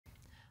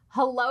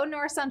Hello,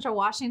 North Central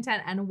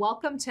Washington, and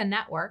welcome to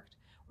Networked,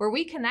 where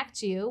we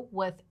connect you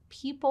with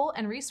people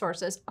and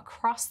resources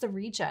across the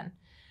region.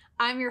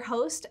 I'm your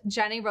host,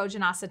 Jenny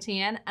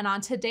Rojanasatian, and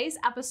on today's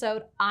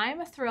episode,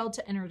 I'm thrilled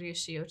to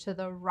introduce you to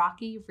the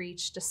Rocky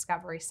Reach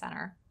Discovery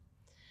Center.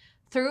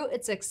 Through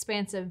its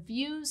expansive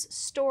views,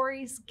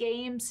 stories,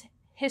 games,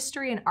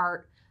 history, and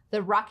art,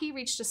 the Rocky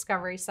Reach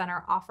Discovery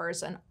Center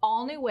offers an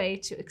all-new way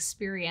to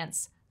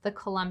experience the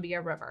Columbia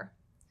River.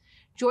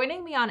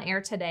 Joining me on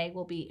air today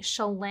will be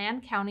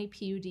Chelan County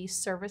PUD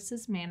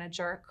Services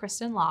Manager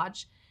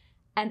Kristin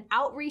and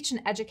Outreach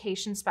and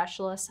Education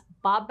Specialist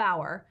Bob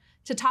Bauer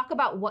to talk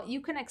about what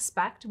you can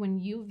expect when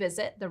you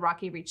visit the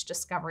Rocky Reach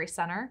Discovery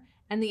Center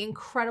and the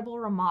incredible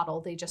remodel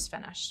they just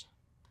finished.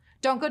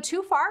 Don't go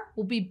too far.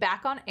 We'll be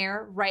back on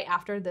air right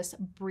after this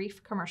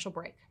brief commercial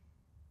break.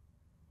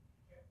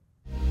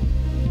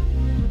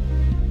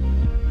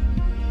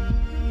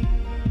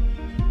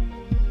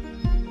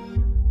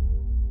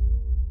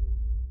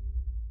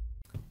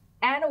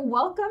 And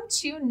welcome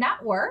to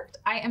Networked.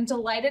 I am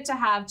delighted to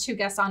have two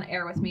guests on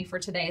air with me for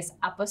today's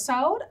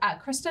episode,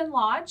 Kristin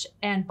Lodge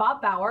and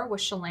Bob Bauer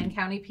with Chelan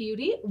County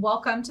PUD.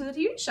 Welcome to the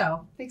TV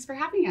show. Thanks for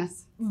having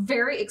us.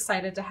 Very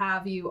excited to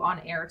have you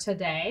on air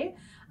today.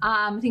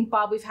 I think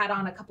Bob we've had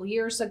on a couple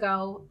years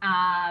ago,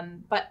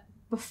 but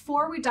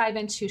before we dive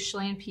into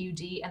Chelan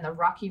PUD and the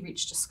Rocky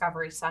Reach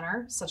Discovery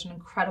Center, such an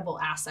incredible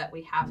asset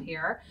we have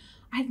here,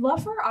 I'd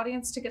love for our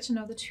audience to get to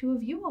know the two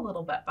of you a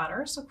little bit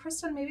better. So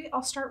Kristin, maybe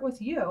I'll start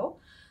with you.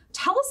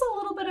 Tell us a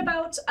little bit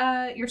about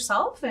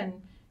yourself and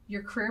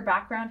your career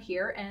background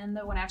here in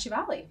the Wenatchee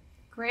Valley.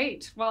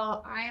 Great.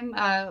 Well, I'm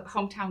a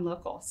hometown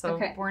local,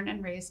 so born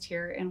and raised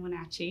here in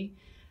Wenatchee.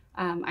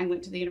 I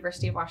went to the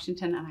University of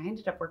Washington and I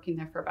ended up working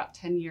there for about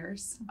 10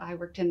 years. I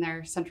worked in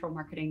their central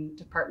marketing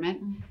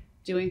department,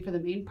 doing for the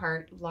main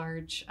part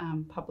large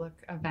public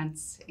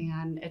events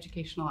and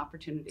educational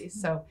opportunities.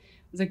 So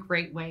it was a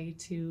great way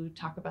to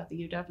talk about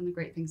the UW and the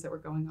great things that were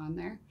going on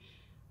there.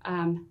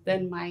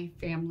 Then my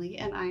family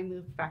and I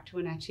moved back to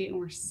Wenatchee, and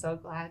we're so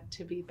glad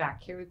to be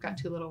back here. We've got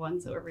two little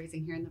ones that we're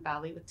raising here in the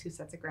Valley with two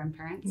sets of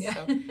grandparents.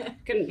 So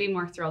couldn't be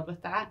more thrilled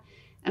with that.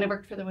 And I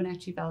worked for the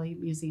Wenatchee Valley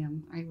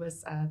Museum. I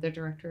was the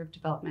Director of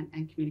Development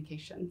and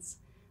Communications.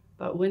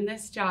 But when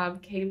this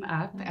job came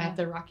up at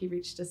the Rocky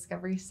Reach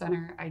Discovery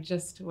Center, I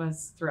just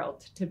was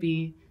thrilled to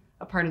be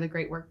a part of the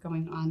great work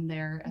going on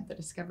there at the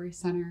Discovery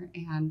Center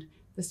and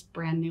this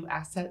brand new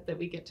asset that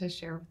we get to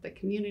share with the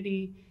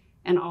community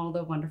and all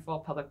the wonderful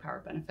public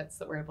power benefits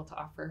that we're able to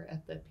offer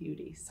at the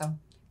PUD. So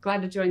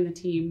glad to join the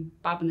team,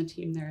 Bob and the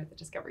team there at the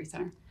Discovery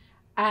Center.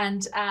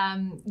 And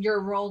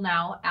your role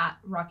now at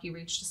Rocky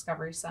Reach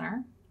Discovery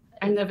Center?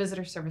 I'm the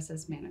Visitor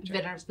Services Manager.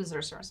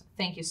 Visitor Services.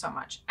 Thank you so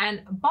much.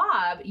 And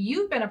Bob,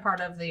 you've been a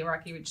part of the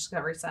Rocky Reach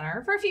Discovery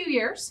Center for a few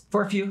years.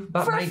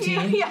 About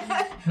 19.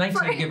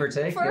 19, give or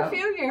take. For a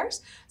few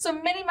years. So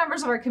many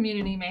members of our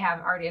community may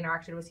have already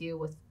interacted with you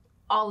with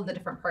all of the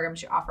different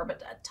programs you offer,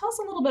 but tell us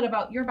a little bit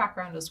about your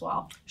background as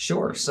well.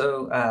 Sure.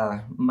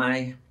 So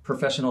my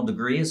professional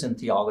degree is in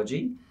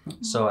theology.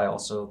 So I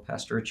also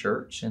pastor a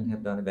church and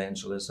have done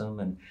evangelism.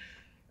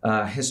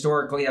 And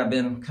historically, I've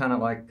been kind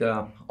of like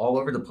all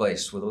over the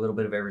place with a little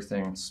bit of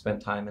everything.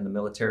 Spent time in the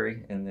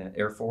military and the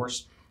Air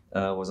Force.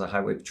 Was a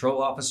highway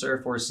patrol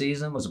officer for a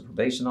season, was a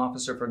probation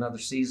officer for another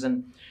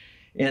season.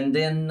 And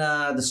then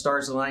the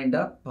stars lined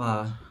up.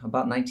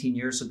 About 19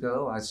 years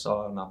ago, I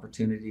saw an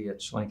opportunity at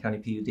Chelan County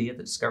PUD at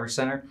the Discovery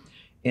Center.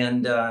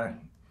 And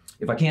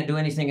if I can't do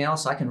anything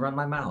else, I can run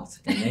my mouth.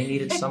 And they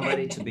needed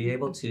somebody to be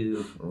able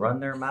to run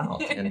their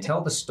mouth and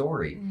tell the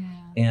story.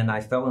 And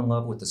I fell in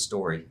love with the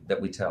story that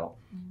we tell.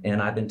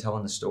 And I've been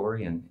telling the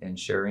story and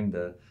sharing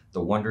the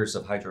wonders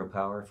of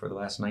hydropower for the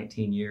last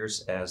 19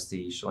 years as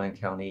the Chelan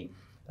County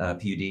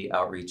PUD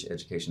Outreach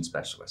Education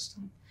Specialist.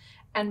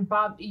 And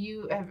Bob,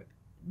 you have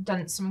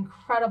done some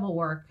incredible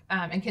work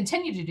and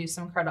continue to do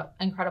some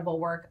incredible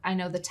work. I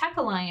know the Tech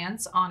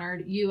Alliance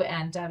honored you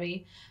and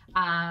Debbie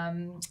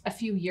a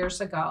few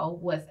years ago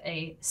with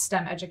a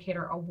STEM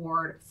Educator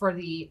Award for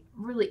the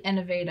really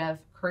innovative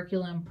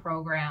curriculum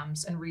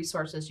programs and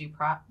resources you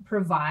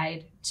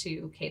provide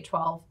to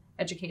K-12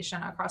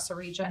 education across the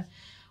region.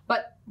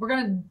 But we're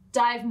going to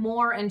dive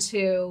more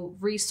into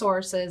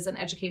resources and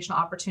educational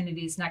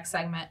opportunities next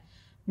segment.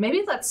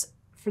 Maybe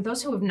for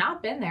those who have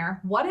not been there,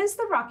 what is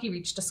the Rocky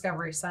Reach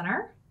Discovery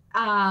Center?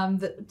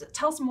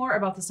 Tell us more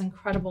about this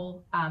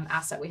incredible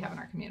asset we have in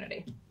our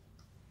community.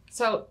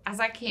 So as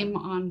I came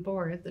on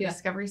board, the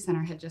Discovery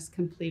Center had just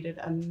completed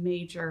a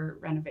major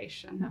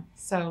renovation.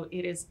 So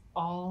it is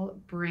all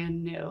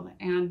brand new,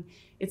 and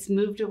it's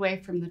moved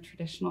away from the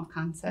traditional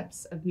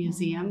concepts of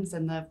museums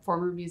and the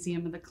former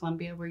Museum of the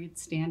Columbia where you'd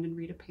stand and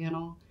read a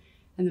panel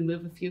and then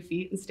move a few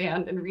feet and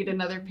stand and read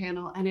another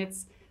panel. And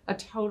it's a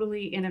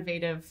totally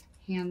innovative,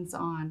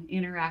 hands-on,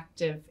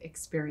 interactive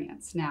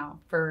experience now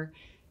for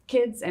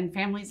kids and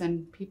families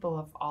and people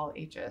of all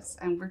ages.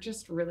 And we're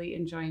just really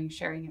enjoying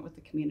sharing it with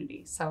the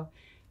community. So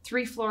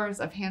 3 floors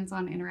of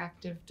hands-on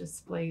interactive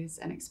displays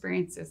and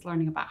experiences,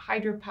 learning about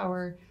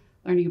hydropower,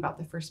 learning about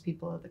the first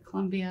people of the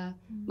Columbia,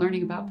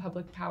 learning about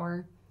public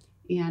power,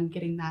 and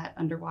getting that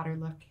underwater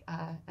look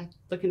at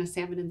looking a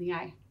salmon in the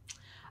eye.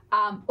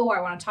 I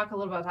want to talk a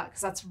little bit about that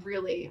because that's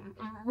really,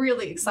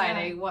 really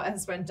exciting what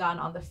has been done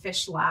on the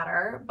fish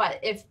ladder. But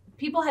if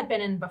people had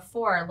been in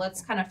before,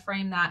 let's kind of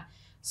frame that.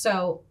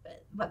 So,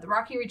 the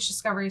Rocky Reach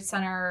Discovery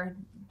Center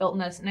built in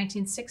the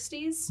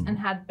 1960s and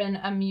had been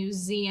a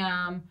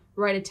museum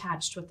right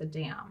attached with the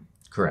dam.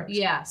 Correct.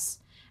 Yes.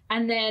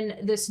 And then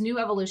this new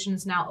evolution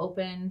is now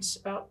opened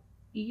about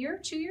a year,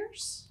 2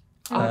 years?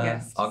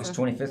 August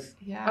 25th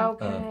of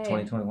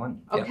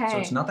 2021. Okay. Yep. So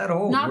it's not that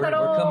old. Not that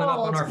old. We're coming up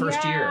on our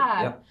first year.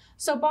 Yep.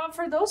 So Bob,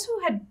 for those who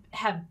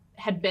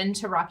had been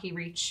to Rocky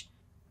Reach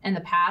in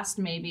the past,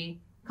 maybe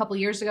a couple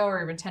years ago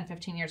or even 10,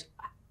 15 years,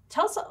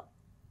 tell us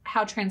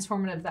how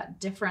transformative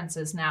that difference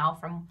is now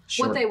from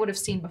what they would have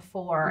seen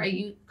before.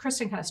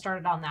 Kristin kind of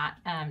started on that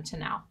to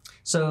now.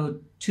 So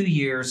 2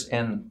 years,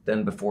 and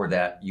then before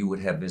that, you would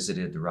have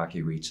visited the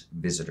Rocky Reach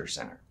Visitor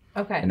Center.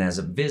 Okay. And as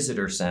a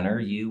visitor center,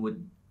 you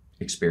would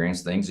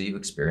experience things that you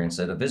experience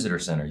at a visitor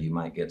center. You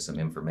might get some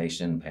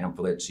information,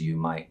 pamphlets, you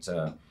might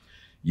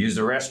use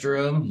the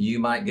restroom, you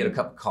might get a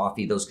cup of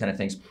coffee, those kind of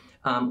things.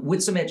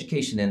 With some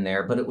education in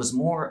there, but it was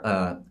more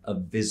a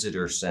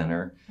visitor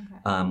center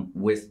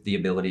with the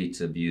ability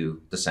to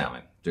view the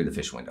salmon through the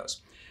fish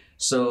windows.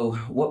 So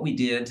what we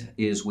did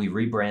is we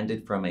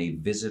rebranded from a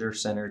visitor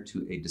center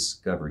to a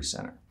discovery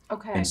center.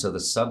 Okay. And so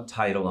the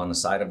subtitle on the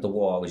side of the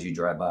wall as you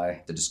drive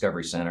by the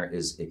Discovery Center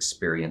is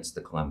Experience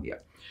the Columbia.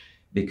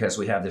 Because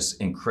we have this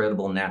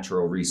incredible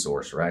natural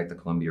resource, right? The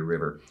Columbia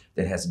River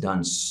that has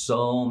done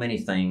so many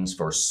things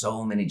for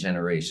so many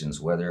generations,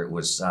 whether it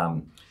was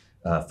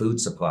food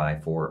supply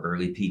for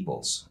early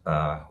peoples,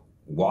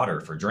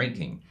 water for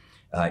drinking,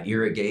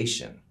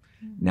 irrigation,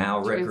 now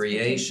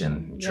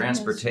recreation,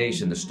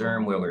 transportation, the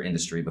stern wheeler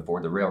industry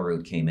before the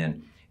railroad came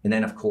in, and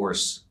then of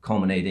course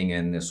culminating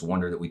in this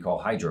wonder that we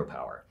call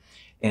hydropower.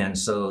 And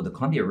so the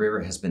Columbia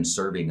River has been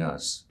serving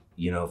us,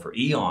 for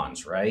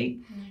eons, right?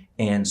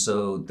 And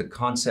so the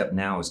concept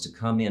now is to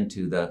come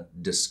into the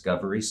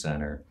Discovery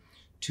Center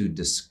to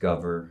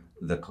discover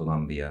the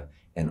Columbia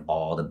and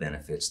all the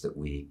benefits that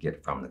we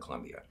get from the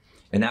Columbia.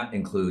 And that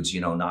includes,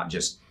 not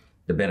just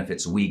the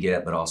benefits we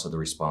get, but also the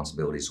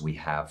responsibilities we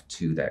have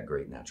to that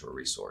great natural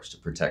resource, to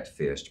protect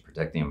fish, to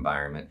protect the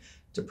environment,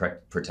 to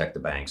protect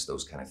the banks,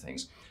 those kind of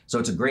things. So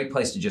it's a great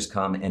place to just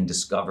come and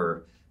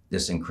discover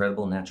this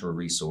incredible natural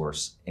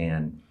resource.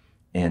 And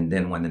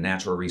then when the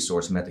natural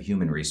resource met the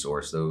human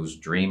resource, those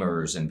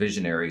dreamers and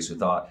visionaries who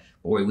thought,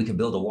 boy, we could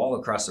build a wall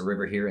across the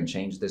river here and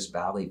change this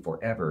valley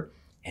forever.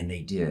 And they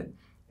did.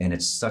 And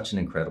it's such an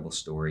incredible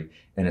story.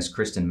 And as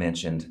Kristin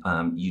mentioned,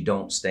 you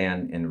don't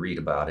stand and read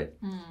about it.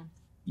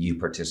 You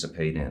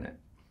participate in it.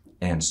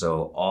 And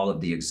so all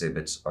of the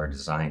exhibits are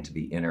designed to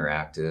be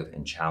interactive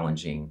and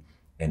challenging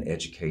and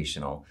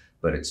educational.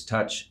 But it's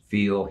touch,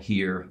 feel,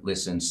 hear,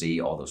 listen,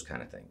 see, all those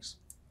kind of things.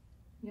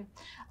 Yeah.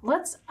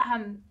 Let's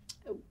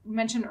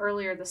mention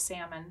earlier the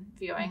salmon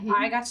viewing.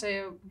 I got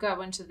to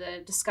go into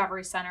the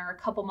Discovery Center a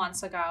couple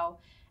months ago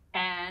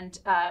and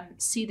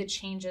see the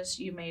changes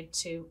you made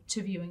to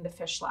viewing the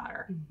fish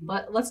ladder.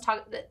 Let's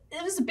talk.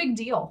 It was a big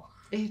deal.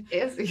 It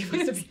is. It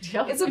was a big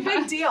deal. It's a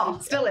big deal.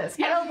 Still is.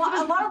 And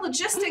a lot of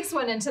logistics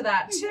went into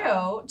that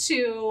too,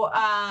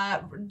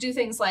 to do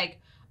things like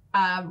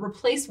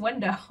replace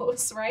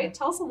windows, right?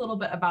 Tell us a little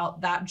bit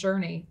about that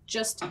journey,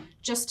 just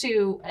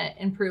to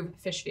improve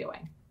fish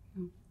viewing.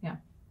 Yeah.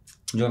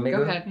 Do you want me to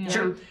go ahead? Yeah.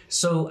 Sure.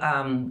 So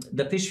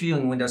the fish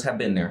viewing windows have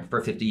been there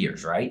for 50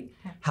 years, right?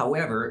 Okay.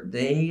 However,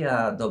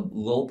 the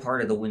low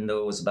part of the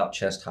window is about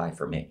chest high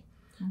for me.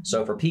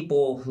 So for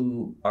people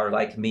who are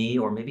like me,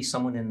 or maybe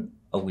someone in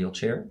a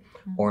wheelchair,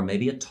 or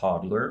maybe a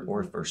toddler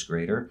or a first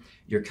grader,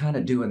 you're kind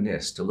of doing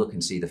this to look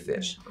and see the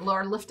fish.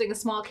 Or lifting a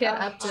small kid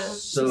up to...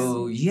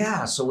 So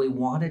we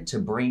wanted to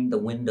bring the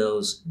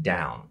windows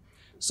down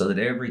so that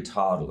every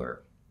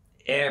toddler,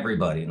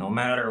 everybody, no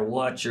matter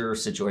what your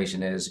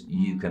situation is,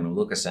 you can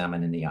look a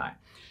salmon in the eye.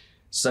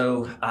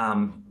 So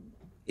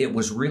it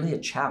was really a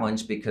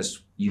challenge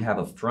because you have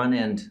a front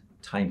end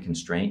time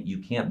constraint. You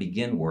can't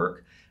begin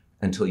work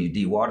until you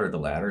dewater the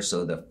ladder,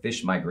 so the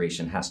fish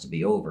migration has to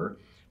be over.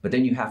 But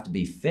then you have to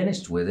be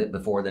finished with it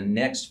before the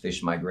next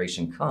fish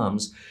migration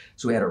comes.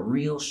 So we had a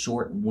real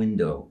short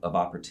window of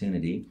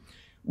opportunity.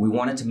 We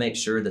wanted to make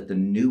sure that the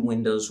new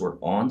windows were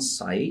on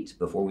site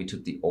before we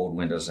took the old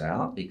windows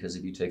out, because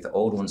if you take the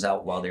old ones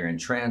out while they're in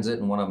transit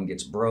and one of them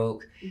gets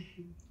broke,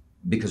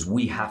 because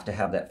we have to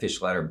have that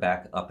fish ladder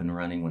back up and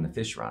running when the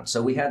fish run.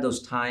 So we had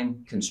those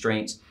time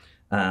constraints.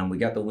 We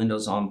got the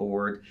windows on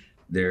board.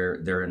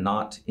 They're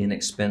not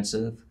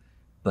inexpensive,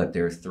 but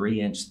they're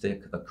 3-inch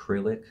thick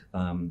acrylic,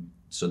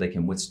 so they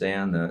can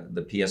withstand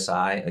the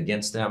PSI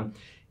against them.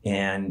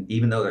 And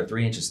even though they're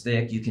 3 inches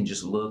thick, you can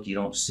just look, you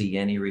don't see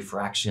any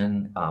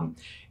refraction.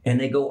 And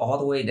they go all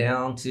the way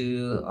down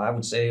to, I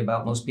would say,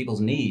 about most people's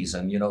knees.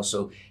 And,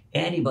 so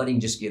anybody can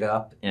just get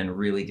up and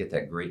really get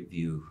that great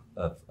view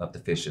of the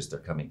fish as they're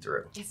coming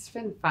through. It's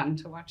been fun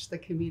to watch the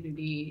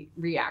community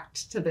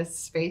react to this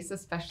space,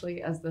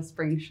 especially as the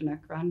spring Chinook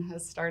run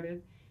has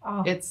started.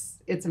 Oh.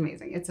 It's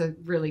amazing. It's a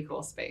really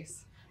cool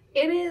space.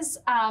 It is.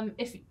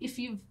 If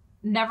you've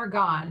never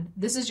gone,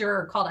 this is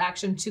your call to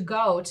action to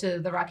go to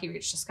the Rocky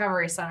Reach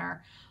Discovery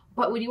Center.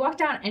 But when you walk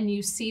down and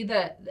you see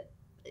the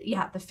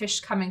fish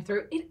coming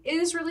through, it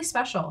is really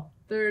special.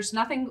 There's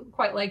nothing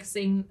quite like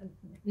seeing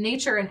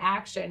nature in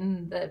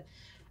action.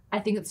 I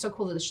think it's so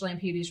cool that the Chelan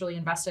PUD is really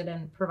invested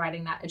in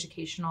providing that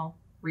educational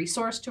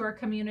resource to our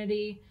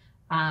community,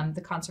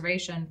 the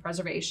conservation,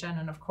 preservation,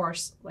 and of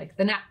course, like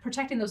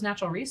protecting those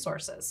natural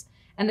resources.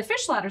 And the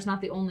fish ladder is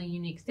not the only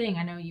unique thing.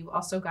 I know you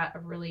also got a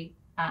really,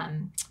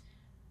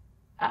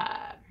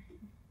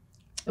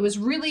 it was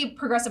really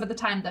progressive at the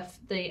time,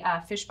 the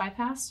fish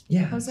bypass.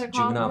 Yeah,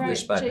 juvenile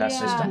fish bypass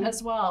system.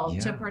 As well,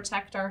 to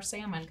protect our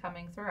salmon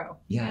coming through.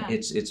 Yeah,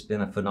 it's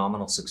been a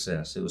phenomenal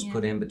success. It was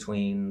put in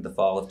between the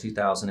fall of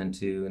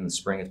 2002 and the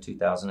spring of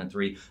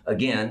 2003.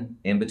 Again,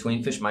 in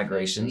between fish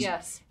migrations.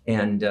 Yes.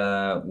 And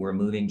we're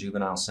moving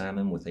juvenile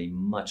salmon with a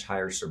much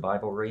higher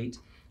survival rate,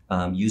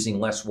 using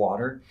less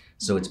water.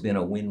 So it's been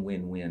a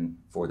win-win-win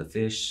for the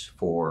fish,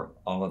 for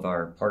all of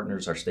our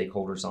partners, our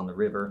stakeholders on the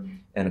river,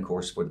 and of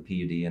course for the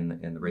PUD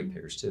and the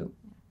ratepayers too.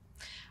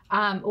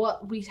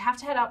 Well, we have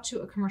to head out to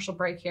a commercial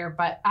break here,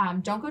 but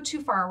don't go too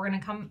far. We're going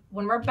to come,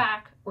 when we're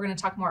back, we're going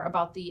to talk more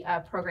about the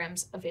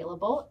programs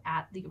available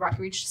at the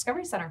Rocky Reach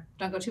Discovery Center.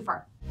 Don't go too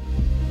far.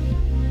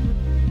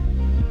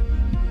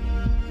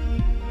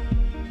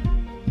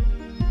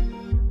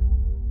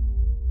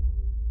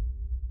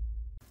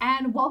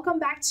 And welcome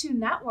back to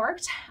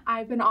Networked.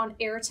 I've been on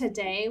air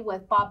today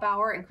with Bob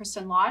Bauer and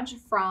Kristin Lodge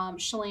from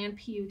Chelan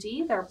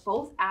PUD. They're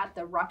both at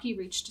the Rocky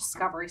Reach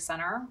Discovery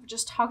Center. We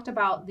just talked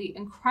about the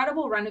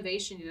incredible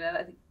renovation you did.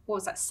 I think, what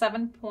was that,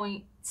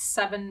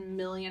 $7.7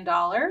 million?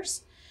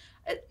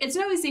 It's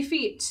no easy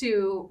feat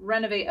to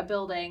renovate a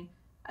building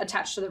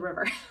attached to the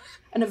river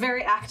and a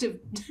very active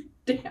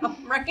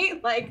dam,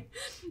 right? Like,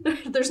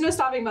 there's no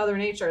stopping Mother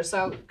Nature.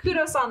 So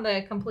kudos on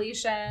the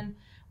completion.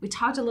 We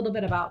talked a little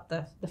bit about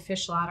the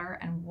fish ladder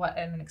and what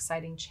an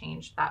exciting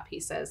change that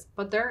piece is,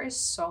 but there is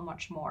so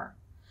much more.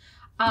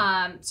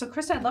 So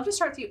Kristin, I'd love to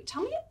start with you.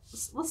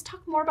 Let's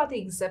talk more about the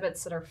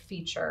exhibits that are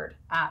featured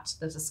at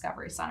the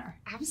Discovery Center.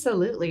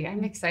 Absolutely.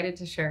 I'm excited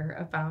to share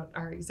about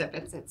our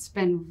exhibits. It's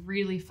been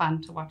really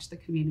fun to watch the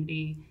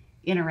community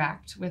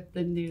interact with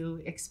the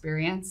new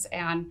experience.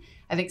 And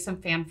I think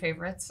some fan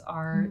favorites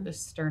are the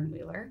stern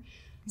wheeler.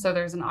 So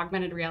there's an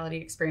augmented reality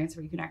experience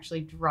where you can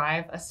actually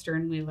drive a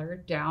stern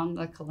wheeler down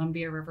the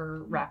Columbia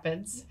River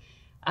Rapids,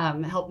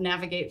 help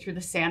navigate through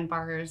the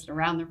sandbars and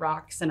around the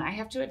rocks. And I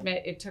have to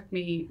admit, it took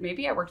me,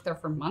 maybe I worked there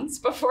for months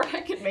before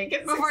I could make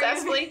it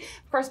successfully.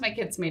 Of course, my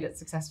kids made it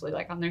successfully,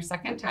 like on their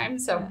second time.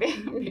 So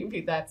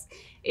maybe that's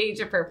age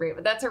appropriate,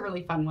 but that's a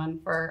really fun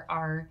one for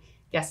our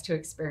guests to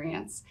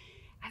experience.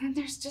 And then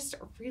there's just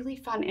really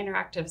fun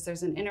interactives.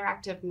 There's an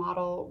interactive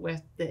model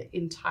with the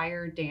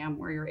entire dam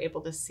where you're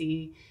able to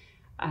see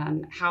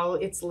how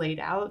it's laid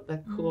out,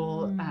 the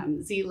cool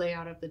Z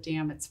layout of the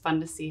dam. It's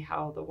fun to see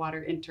how the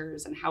water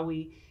enters and how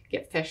we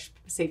get fish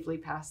safely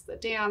past the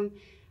dam.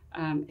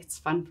 It's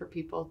fun for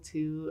people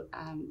to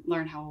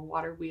learn how a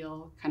water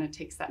wheel kind of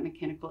takes that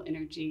mechanical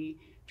energy,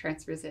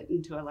 transfers it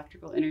into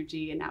electrical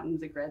energy and out into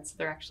the grid. So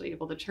they're actually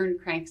able to turn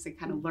cranks and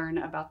kind of learn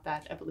about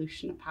that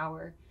evolution of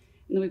power.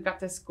 And then we've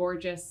got this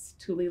gorgeous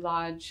Thule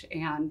Lodge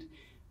and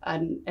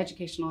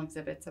educational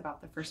exhibits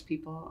about the first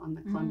people on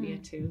the Columbia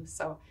too.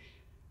 So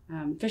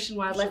fish and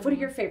wildlife. What are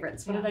your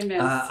favorites? What did I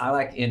miss? I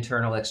like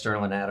internal,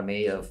 external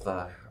anatomy of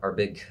our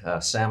big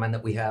salmon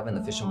that we have in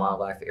the fish and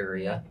wildlife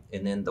area,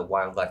 and then the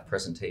wildlife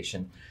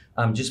presentation,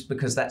 just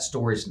because that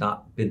story's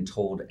not been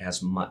told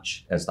as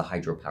much as the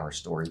hydropower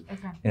story.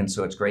 And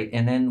so it's great.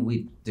 And then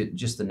we did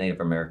just the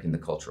Native American, the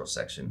cultural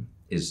section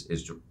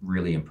is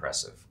really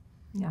impressive.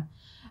 Yeah.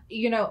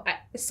 You know,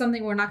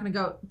 something we're not going to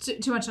go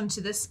too much into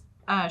this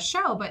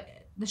show, but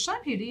the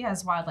Chelan PUD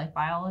has wildlife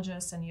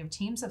biologists, and you have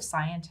teams of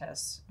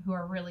scientists who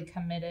are really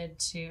committed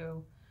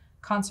to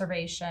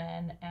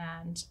conservation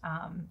and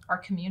our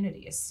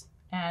communities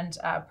and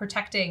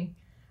protecting,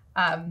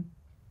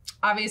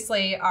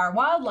 obviously, our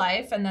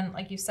wildlife. And then,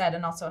 like you said,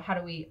 and also how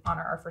do we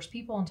honor our first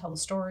people and tell the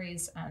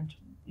stories? And,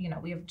 you know,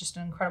 we have just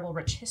an incredible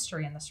rich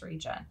history in this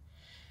region.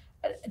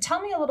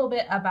 Tell me a little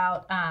bit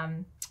about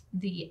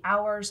the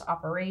hours,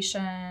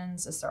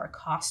 operations. Is there a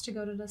cost to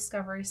go to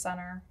Discovery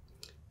Center?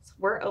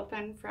 We're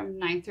open from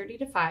 9:30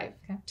 to 5,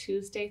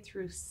 Tuesday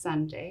through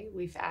Sunday.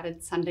 We've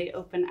added Sunday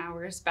open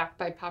hours backed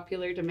by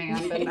popular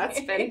demand, and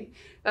that's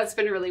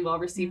been really well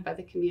received by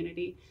the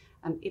community.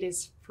 It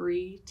is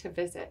free to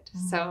visit,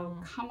 so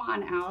come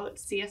on out,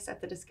 see us at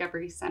the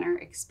Discovery Center,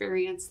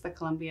 experience the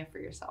Columbia for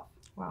yourself.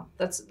 Wow,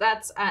 that's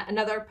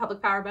another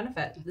public power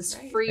benefit. This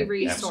free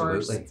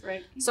resource. Absolutely. That's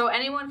right. So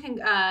anyone can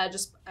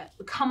just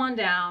come on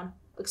down,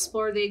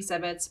 explore the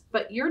exhibits,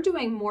 but you're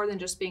doing more than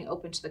just being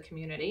open to the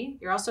community.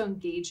 You're also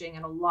engaging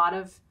in a lot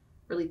of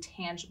really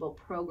tangible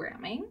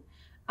programming.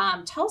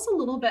 Tell us a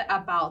little bit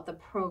about the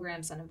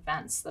programs and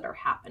events that are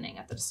happening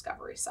at the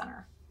Discovery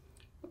Center.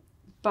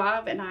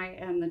 Bob and I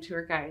and the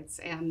tour guides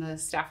and the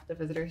staff at the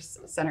Visitors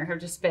Center have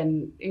just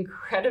been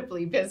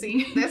incredibly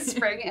busy this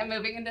spring and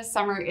moving into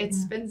summer.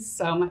 It's been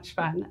so much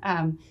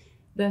fun.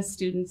 The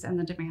students and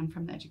the demand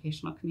from the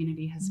educational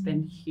community has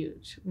been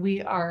huge.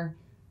 We are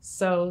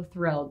so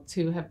thrilled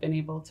to have been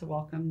able to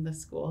welcome the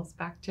schools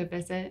back to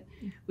visit.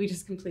 We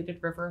just completed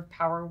River of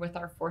Power with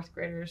our fourth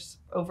graders.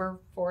 Over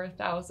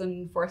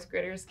 4,000 fourth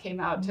graders came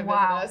out to visit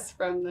us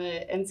from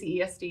the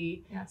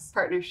NCESD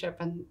partnership,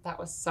 and that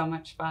was so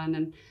much fun.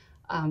 And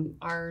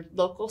our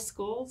local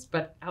schools,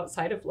 but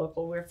outside of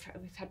local,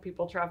 we've had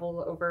people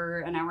travel over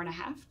an hour and a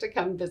half to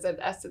come visit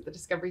us at the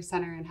Discovery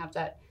Center and have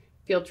that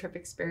field trip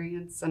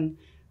experience, and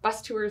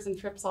bus tours and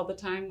trips all the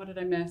time. What did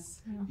I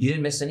miss? You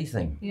didn't miss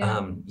anything. We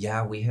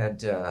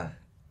had a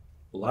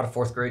lot of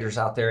fourth graders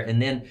out there. And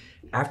then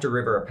after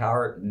River of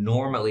Power,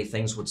 normally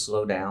things would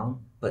slow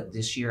down. But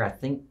this year, I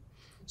think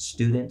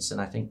students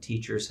and I think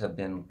teachers have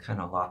been kind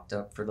of locked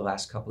up for the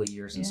last couple of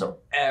years. And so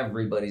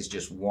everybody's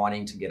just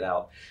wanting to get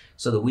out.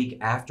 So the week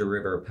after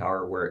River of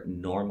Power, where it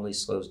normally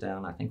slows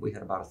down, I think we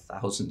had about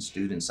 1,000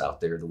 students out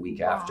there the week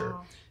after.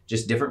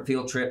 Just different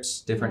field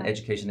trips, different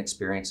education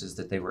experiences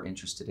that they were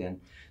interested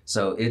in.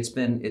 So it's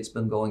been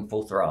going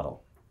full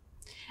throttle.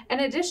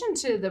 In addition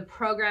to the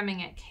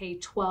programming at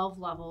K-12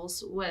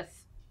 levels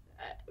with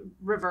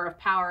River of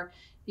Power,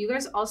 you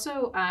guys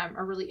also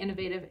are really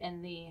innovative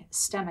in the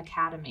STEM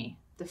Academy,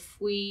 the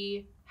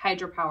FWE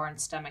Hydropower and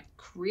STEM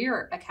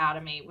Career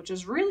Academy, which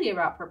is really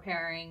about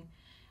preparing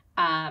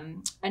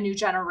a new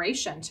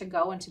generation to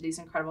go into these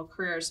incredible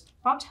careers.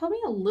 Bob, tell me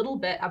a little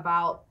bit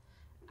about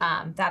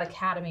that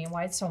academy and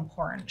why it's so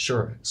important.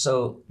 Sure.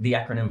 So the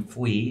acronym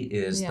FWE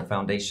is the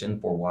Foundation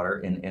for Water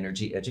and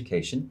Energy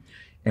Education.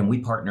 And we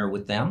partner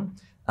with them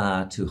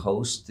to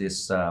host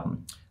this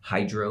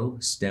Hydro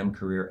STEM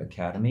Career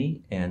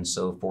Academy. And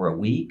so for a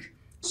week,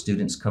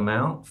 students come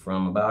out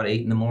from about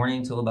 8 in the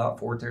morning till about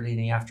 4:30 in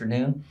the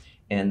afternoon.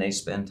 And they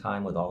spend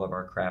time with all of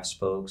our crafts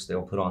folks.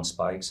 They'll put on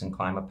spikes and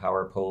climb a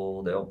power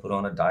pole. They'll put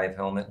on a dive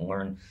helmet and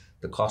learn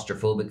the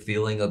claustrophobic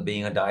feeling of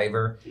being a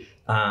diver.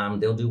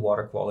 They'll do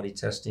water quality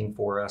testing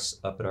for us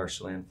up at our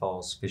Chelan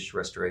Falls Fish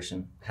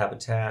Restoration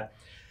Habitat.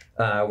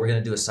 We're going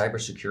to do a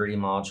cybersecurity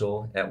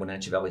module at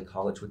Wenatchee Valley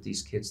College with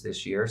these kids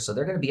this year. So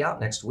they're going to be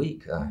out next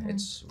week.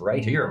 It's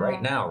right here,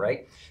 right now,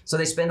 right? So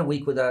they spend a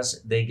week with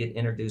us. They get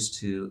introduced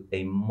to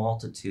a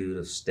multitude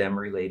of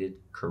STEM-related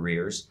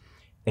careers.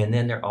 And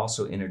then they're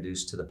also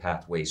introduced to the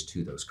pathways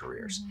to those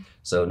careers.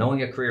 So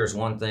knowing a career is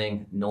one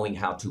thing, knowing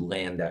how to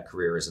land that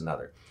career is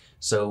another.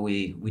 So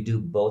we do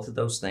both of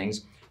those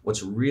things.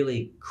 What's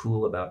really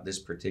cool about this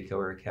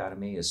particular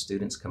academy is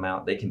students come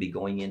out, they can be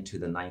going into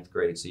the 9th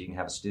grade. So you can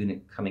have a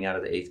student coming out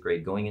of the 8th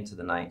grade, going into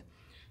the 9th,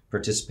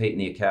 participate in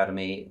the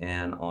academy,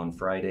 and on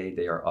Friday,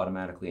 they are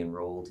automatically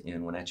enrolled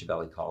in Wenatchee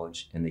Valley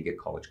College and they get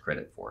college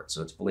credit for it.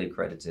 So it's fully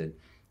accredited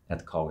at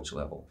the college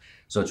level.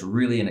 So it's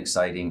really an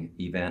exciting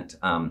event.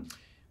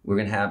 We're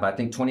gonna have, I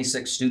think,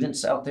 26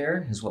 students out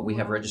there is what we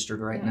have registered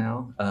right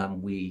now.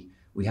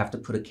 We have to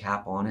put a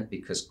cap on it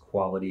because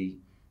quality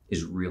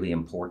is really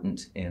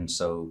important. And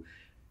so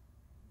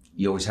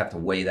you always have to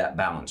weigh that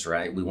balance,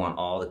 right? We want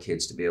all the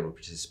kids to be able to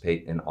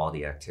participate in all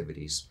the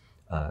activities.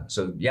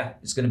 So yeah,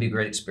 it's gonna be a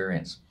great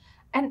experience.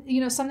 And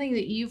you know, something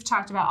that you've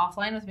talked about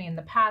offline with me in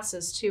the past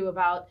is too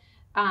about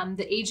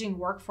the aging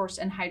workforce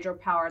in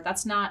hydropower.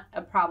 That's not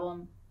a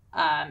problem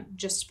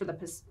just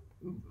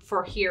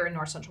for here in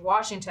North Central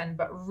Washington,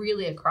 but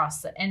really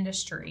across the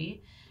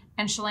industry.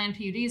 And Chelan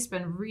PUD has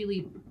been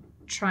really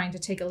trying to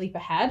take a leap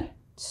ahead,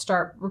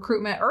 start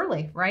recruitment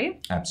early,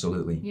 right?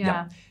 Absolutely.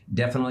 Yeah.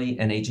 Definitely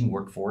an aging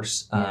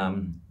workforce.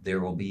 There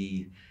will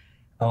be,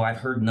 I've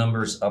heard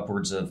numbers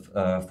upwards of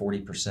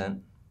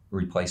 40%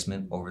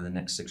 replacement over the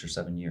next 6 or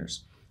 7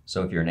 years.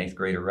 So if you're an 8th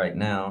grader right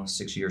now,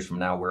 6 years from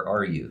now, where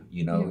are you?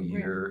 You know,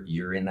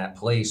 you're in that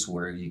place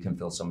where you can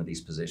fill some of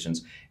these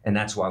positions. And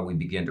that's why we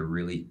begin to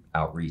really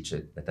outreach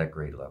it at that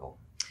grade level.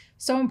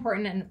 So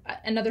important. And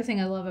another thing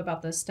I love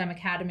about the STEM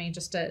Academy,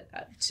 just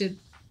to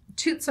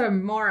toot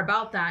some more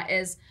about that,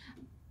 is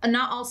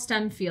not all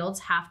STEM fields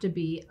have to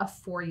be a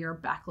 4-year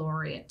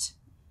baccalaureate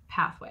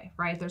pathway,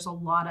 right? There's a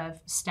lot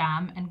of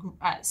STEM and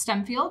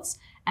STEM fields,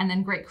 and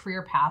then great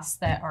career paths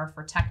that are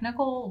for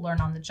technical, learn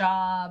on the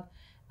job,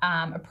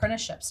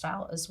 apprenticeship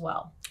style as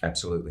well.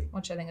 Absolutely.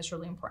 Which I think is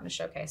really important to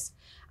showcase.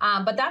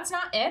 But that's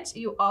not it.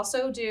 You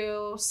also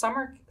do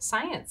summer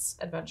science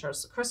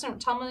adventures. Kristin,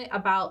 tell me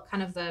about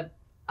kind of the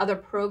other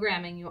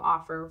programming you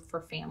offer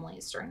for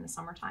families during the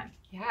summertime.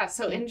 Yeah,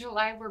 so in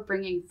July, we're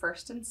bringing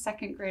 1st and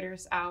 2nd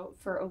graders out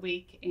for a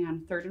week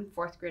and 3rd and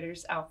 4th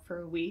graders out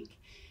for a week.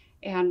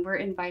 And we're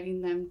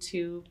inviting them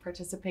to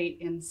participate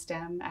in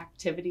STEM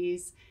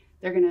activities.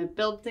 They're going to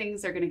build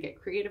things. They're going to get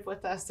creative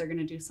with us. They're going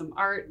to do some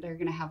art. They're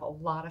going to have a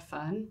lot of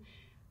fun.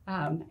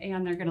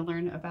 And they're going to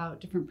learn about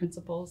different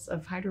principles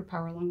of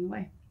hydropower along the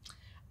way.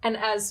 And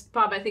as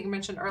Bob, I think,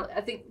 mentioned earlier,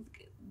 I think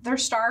they're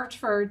starved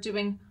for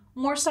doing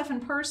more stuff in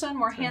person,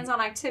 more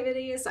hands-on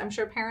activities. I'm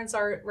sure parents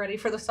are ready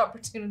for those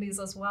opportunities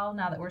as well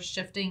now that we're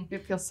shifting.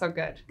 It feels so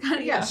good.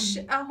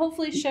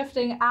 Hopefully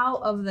shifting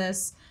out of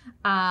this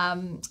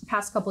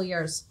past couple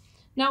years.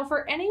 Now,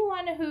 for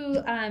anyone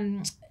who,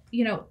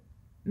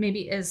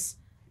 maybe is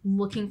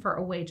looking for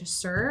a way to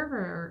serve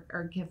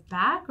or give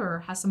back or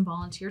has some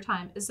volunteer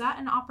time, is that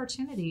an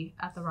opportunity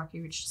at the Rocky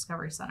Reach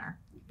Discovery Center?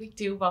 We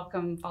do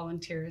welcome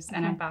volunteers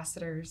and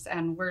ambassadors,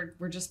 and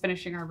we're just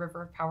finishing our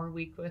River of Power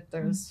week with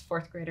those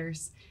fourth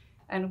graders,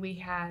 and we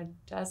had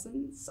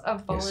dozens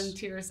of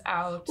volunteers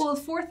out. Well,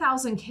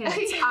 4,000 kids,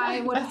 I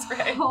would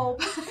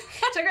hope.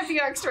 Took a few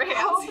extra hands.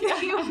 Hope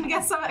that you would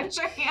get some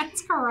extra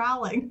hands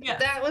corralling.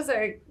 Yes. That was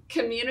a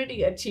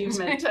community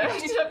achievement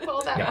to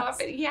pull that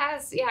off. We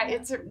have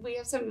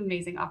some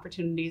amazing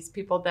opportunities.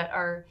 People that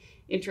are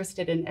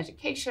interested in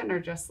education or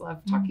just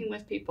love talking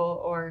with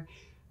people or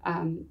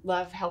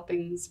love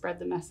helping spread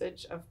the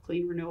message of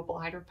clean,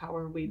 renewable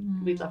hydropower.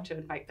 We'd love to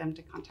invite them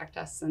to contact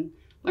us and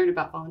learn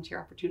about volunteer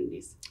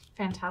opportunities.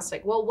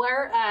 Fantastic. Well,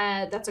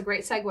 that's a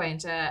great segue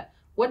into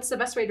what's the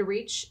best way to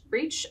reach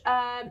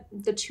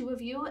the two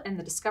of you and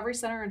the Discovery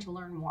Center and to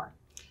learn more.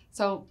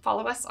 So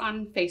follow us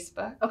on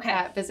Facebook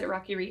at Visit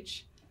Rocky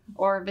Reach,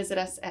 or visit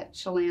us at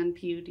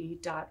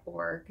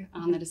chelanpud.org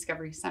on the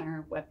Discovery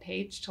Center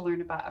webpage to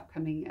learn about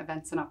upcoming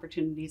events and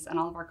opportunities, and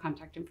all of our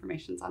contact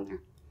information's on there.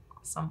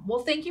 Awesome. Well,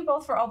 thank you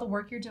both for all the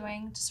work you're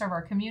doing to serve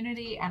our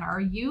community and our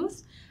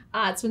youth.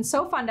 It's been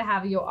so fun to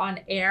have you on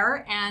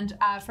air. And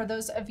for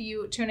those of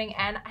you tuning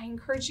in, I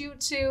encourage you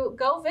to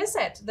go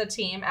visit the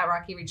team at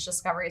Rocky Reach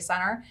Discovery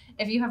Center.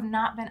 If you have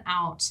not been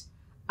out,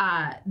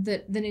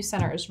 the new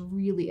center is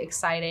really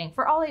exciting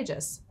for all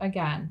ages.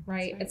 Again,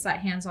 right? It's that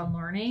hands-on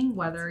learning,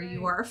 whether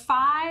you are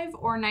 5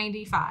 or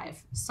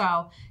 95.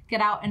 So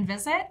get out and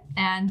visit.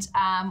 And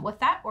with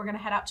that, we're going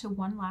to head out to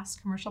one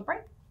last commercial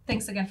break.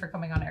 Thanks again for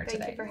coming on air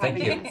today. Thank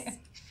you for having us.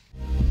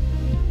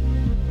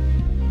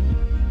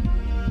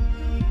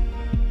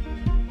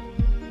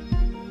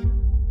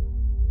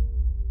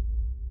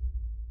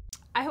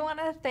 I want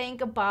to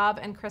thank Bob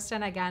and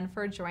Kristin again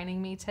for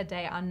joining me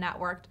today on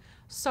Networked.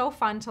 So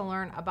fun to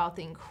learn about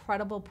the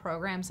incredible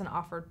programs and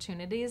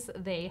opportunities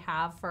they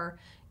have for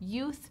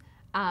youth,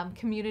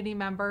 community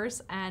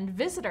members, and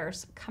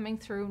visitors coming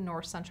through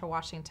North Central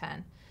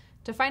Washington.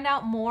 To find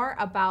out more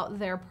about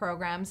their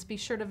programs, be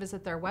sure to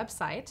visit their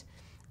website.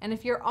 And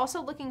if you're also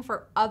looking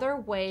for other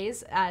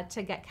ways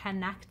to get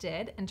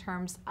connected in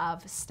terms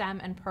of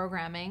STEM and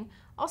programming,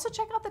 also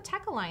check out the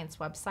Tech Alliance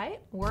website.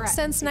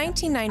 Since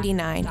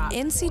 1999,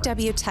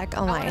 NCW Tech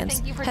Alliance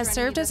has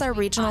served as our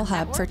regional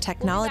hub for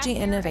technology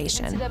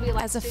innovation.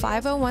 As a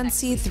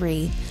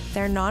 501c3,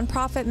 their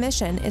nonprofit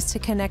mission is to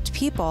connect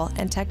people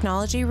and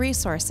technology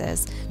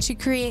resources to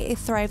create a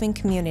thriving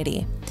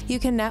community. You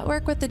can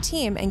network with the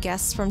team and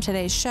guests from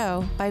today's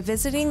show by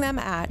visiting them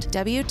at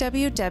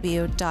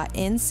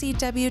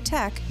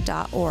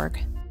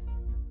www.ncwtech.org.